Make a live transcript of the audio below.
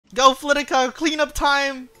Go Lidica, cleanup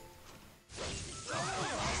time!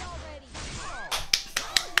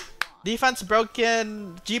 Defense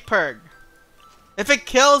broken, G-Perg. If it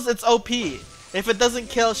kills, it's OP. If it doesn't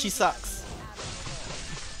kill, she sucks.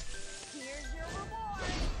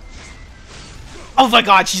 Oh my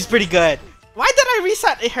god, she's pretty good. Why did I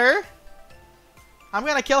reset her? I'm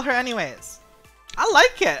gonna kill her anyways. I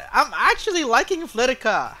like it. I'm actually liking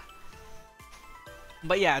Lidica.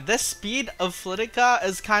 But yeah, this speed of Lidica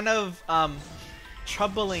is kind of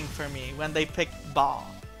troubling for me when they pick ball.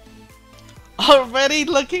 Already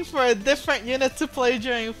looking for a different unit to play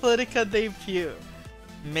during Lidica debut.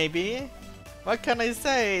 Maybe? What can I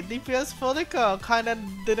say? DPS Lidica kinda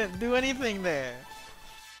didn't do anything there.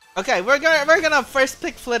 Okay, we're gonna first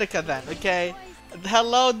pick Lidica then, okay?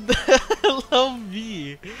 Hello, hello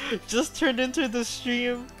me. Just turned into the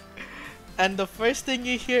stream, and the first thing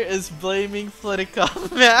you hear is blaming Lidica.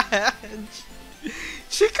 Man,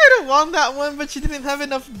 she could have won that one, but she didn't have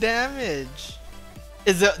enough damage.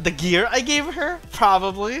 Is it the gear I gave her?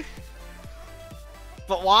 Probably.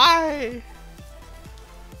 But why?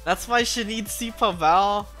 That's why she needs C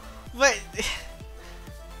Pavel. But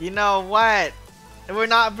you know what? We're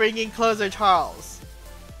not bringing closer Charles.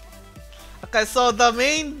 Okay, so the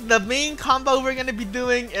main combo we're gonna be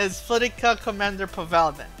doing is Lidica Commander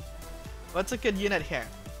Pavel then. What's a good unit here?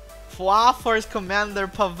 Fwa Force Commander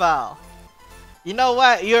Pavel. You know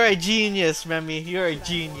what? You're a genius, Remy. You're a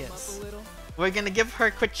genius. We're gonna give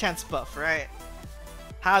her quick chance buff, right?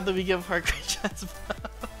 How do we give her quick chance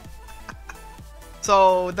buff?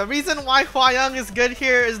 So the reason why Hua Young is good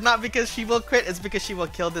here is not because she will crit, it's because she will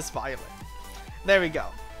kill this Violet. There we go.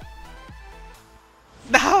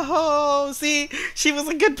 No! See? She was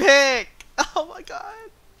a good pick! Oh my god.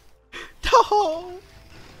 No!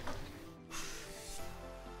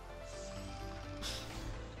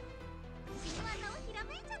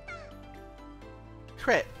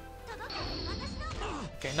 Crit.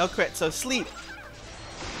 Okay, no crit, so sleep.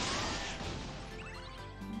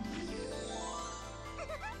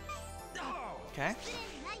 Okay.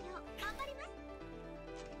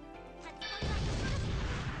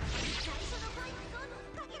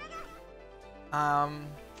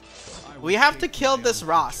 We have to kill this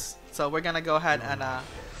Ross, so we're gonna go ahead and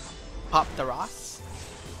pop the Ross.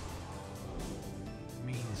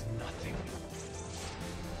 Means nothing.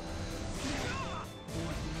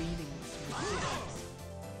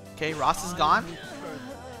 Okay, Ross is gone.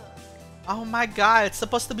 Oh my god, it's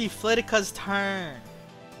supposed to be Lidica's turn.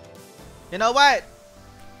 You know what?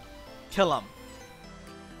 Kill him.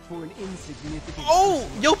 For an insignificant Oh,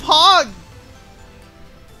 yo Pog!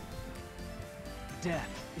 death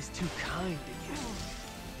is too kind to you.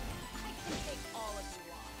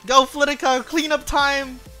 Go Lidica, cleanup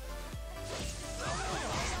time!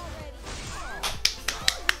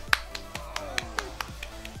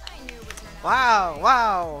 Wow,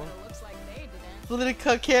 wow!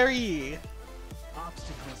 Lidica carry!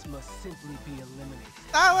 Obstacles must simply be eliminated.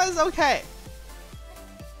 That was okay!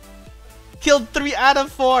 Killed 3 out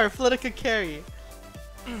of 4, Lidica carry.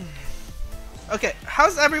 Okay,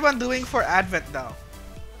 how's everyone doing for Advent though?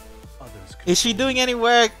 Is she doing any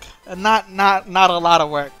work? Not a lot of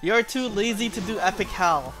work. You're too lazy to do Epic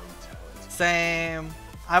Hell. Same.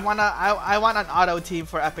 I want an auto team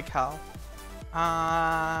for Epic Hell.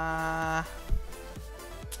 I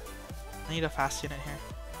need a fast unit here.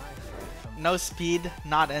 No speed,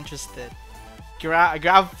 not interested.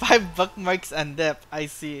 Grab 5 bookmarks and dip. I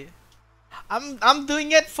see. I'm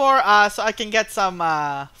doing it for so I can get some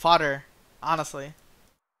fodder. Honestly,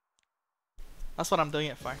 that's what I'm doing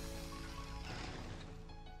it for.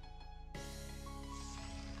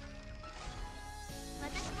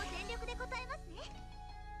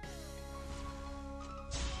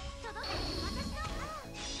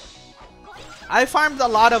 I farmed a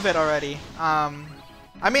lot of it already. I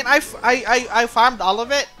mean, I farmed all of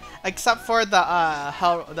it except for the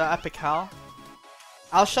epic hell.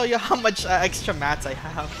 I'll show you how much extra mats I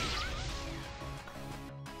have.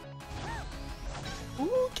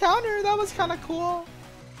 Ooh, counter! That was kind of cool.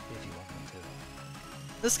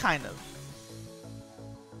 This kind of.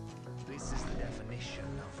 This is the definition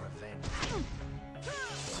of revenge.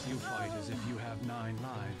 You fight as if you have 9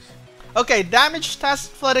 lives. Okay, damage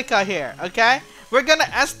test Lidica here. Okay, we're gonna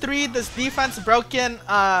S3 this defense broken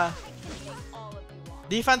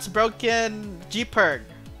G-Perg.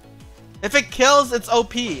 If it kills, it's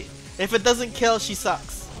OP. If it doesn't kill, she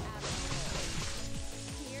sucks.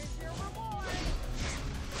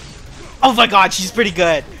 Oh my god, she's pretty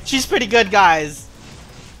good. She's pretty good, guys.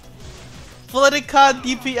 Lidica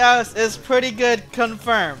DPS is pretty good,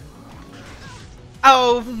 confirmed.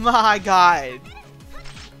 Oh my god.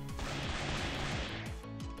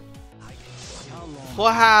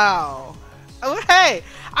 Wow. Oh, hey!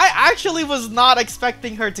 I actually was not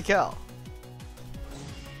expecting her to kill.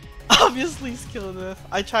 Obviously skill death.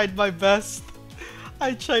 I tried my best.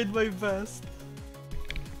 I tried my best.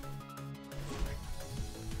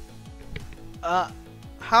 How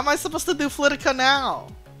am I supposed to do Lidica now?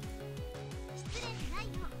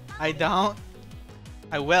 I don't.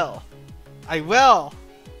 I will. I will.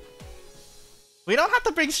 We don't have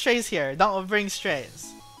to bring strays here. Don't bring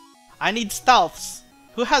strays. I need stealths.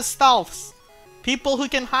 Who has stealths? People who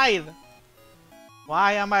can hide.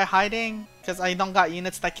 Why am I hiding? Because I don't got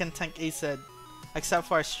units that can tank acid. Except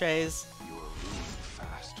for strays. Your room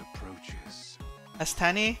fast approaches.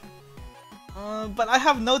 S10? But I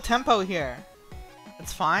have no tempo here.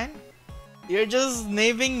 It's fine. You're just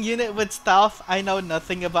naming unit with stealth. I know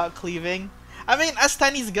nothing about cleaving. I mean,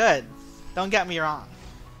 S10 is good. Don't get me wrong.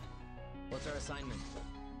 What's our assignment?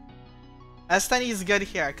 S10 is good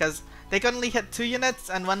here because they can only hit 2 units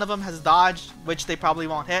and one of them has dodge, which they probably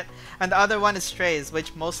won't hit, and the other one is strays,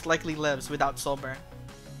 which most likely lives without soul burn.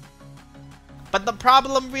 But the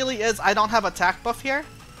problem really is I don't have attack buff here.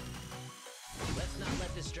 Let's not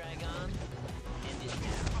let this drag on. End it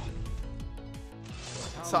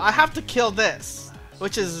now. So I have to kill this,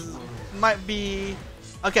 which is might be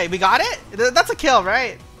okay. We got it. That's a kill,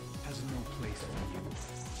 right? Has no place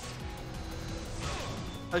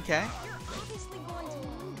for you. Okay.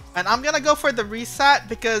 And I'm gonna go for the reset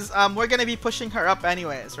because we're gonna be pushing her up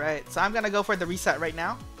anyways, right? So I'm gonna go for the reset right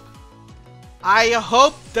now. I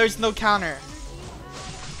hope there's no counter.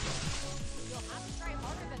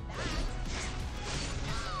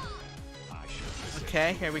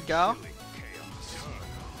 Okay, here we go.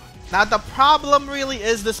 Now the problem really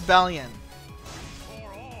is this Bellion.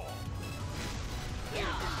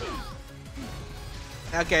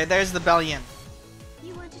 Okay, there's the Bellion.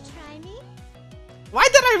 You want to try me? Why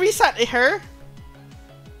did I reset her?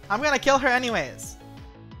 I'm gonna kill her anyways.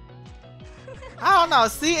 I don't know,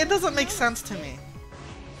 see, it doesn't make sense to me.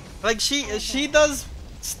 Like she does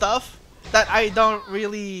stuff that I don't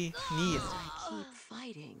really need. Keep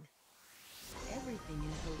fighting. Everything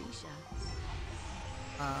is Alicia.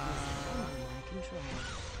 Control.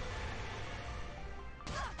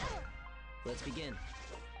 Let's begin.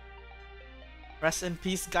 Rest in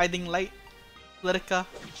peace, guiding light, Lidica.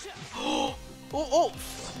 Oh, oh,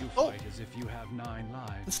 You oh! fight as if you have 9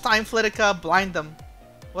 lives. It's time, Lidica. Blind them.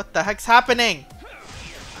 What the heck's happening?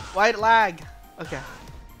 White lag. Okay.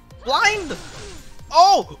 Blind.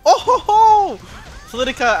 Oh, oh ho ho!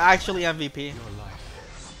 Lidica actually MVP. Your life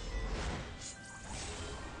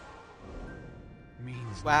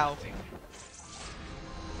means Wow. nothing.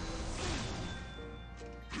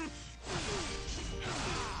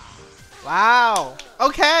 Wow.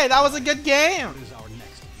 Okay, that was a good game. What is our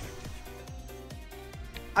next objective?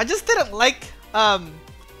 I just didn't like her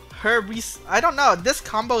I don't know, this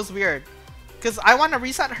combo is weird. Cause I want to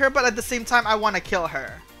reset her, but at the same time I want to kill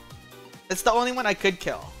her. It's the only one I could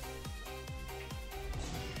kill.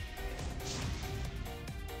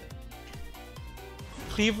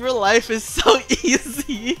 Cleaver life is so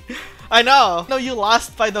easy. I know. No, you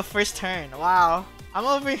lost by the first turn. Wow. I'm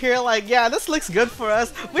over here like, yeah, this looks good for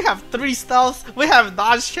us. We have 3 stealths. We have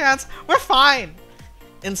dodge chance. We're fine.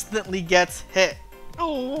 Instantly gets hit.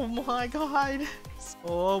 Oh my god.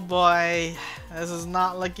 Oh boy. This is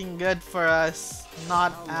not looking good for us.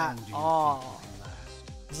 Not at all.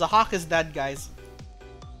 Zahak is dead, guys.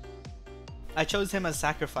 I chose him as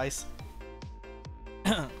sacrifice.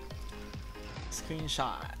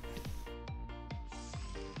 Screenshot.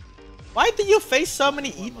 Why do you face so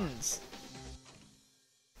many Edens?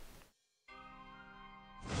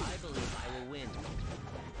 I believe I will win.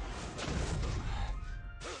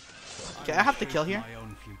 Okay, I have to kill here. My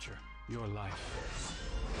own future, your life.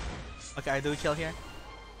 Okay, I do kill here.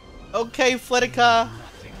 Okay, Lidica.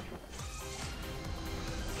 Nothing.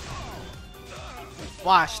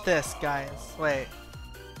 Watch this, guys. Wait.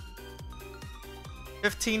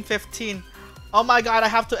 15-15. Oh my god, I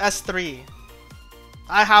have to S3.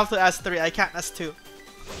 I have to S3. I can't S2.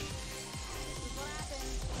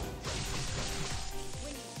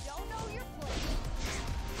 When you don't know your place.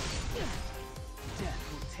 Death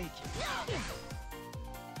will take you.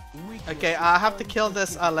 Okay, I have to kill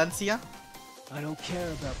this Lencia. I don't care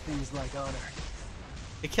about things like honor.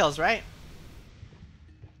 It kills, right?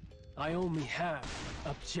 I only have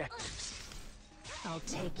objectives. I'll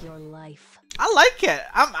take your life. I like it.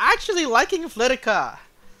 I'm actually liking Lidica.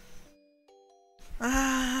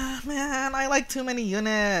 Man, I like too many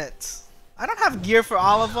units. I don't have gear for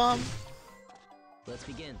all of them. Let's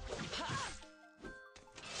begin.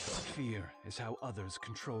 Fear is how others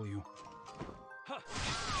control you.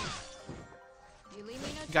 You leave me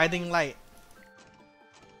no Guiding choice. light.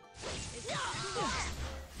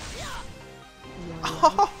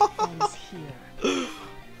 Your life ends here.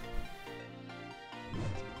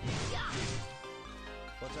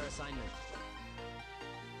 What's our assignment?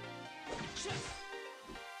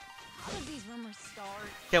 How did these rumors start?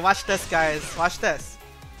 Okay, watch this, guys. Watch this.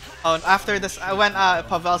 Oh, and after this, when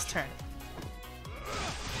Pavel's turn.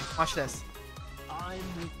 Watch this. I'm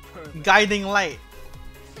perfect. Guiding light.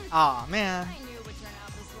 Aw, man. I knew it would turn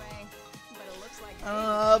out this way, but it looks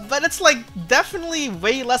like But it's like definitely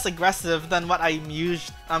way less aggressive than what I'm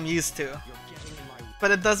used to.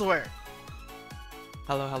 But it does work.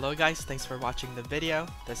 Hello guys, thanks for watching the video.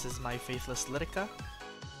 This is my Faithless Lidica.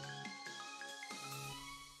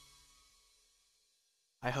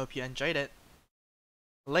 I hope you enjoyed it.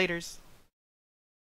 Laters.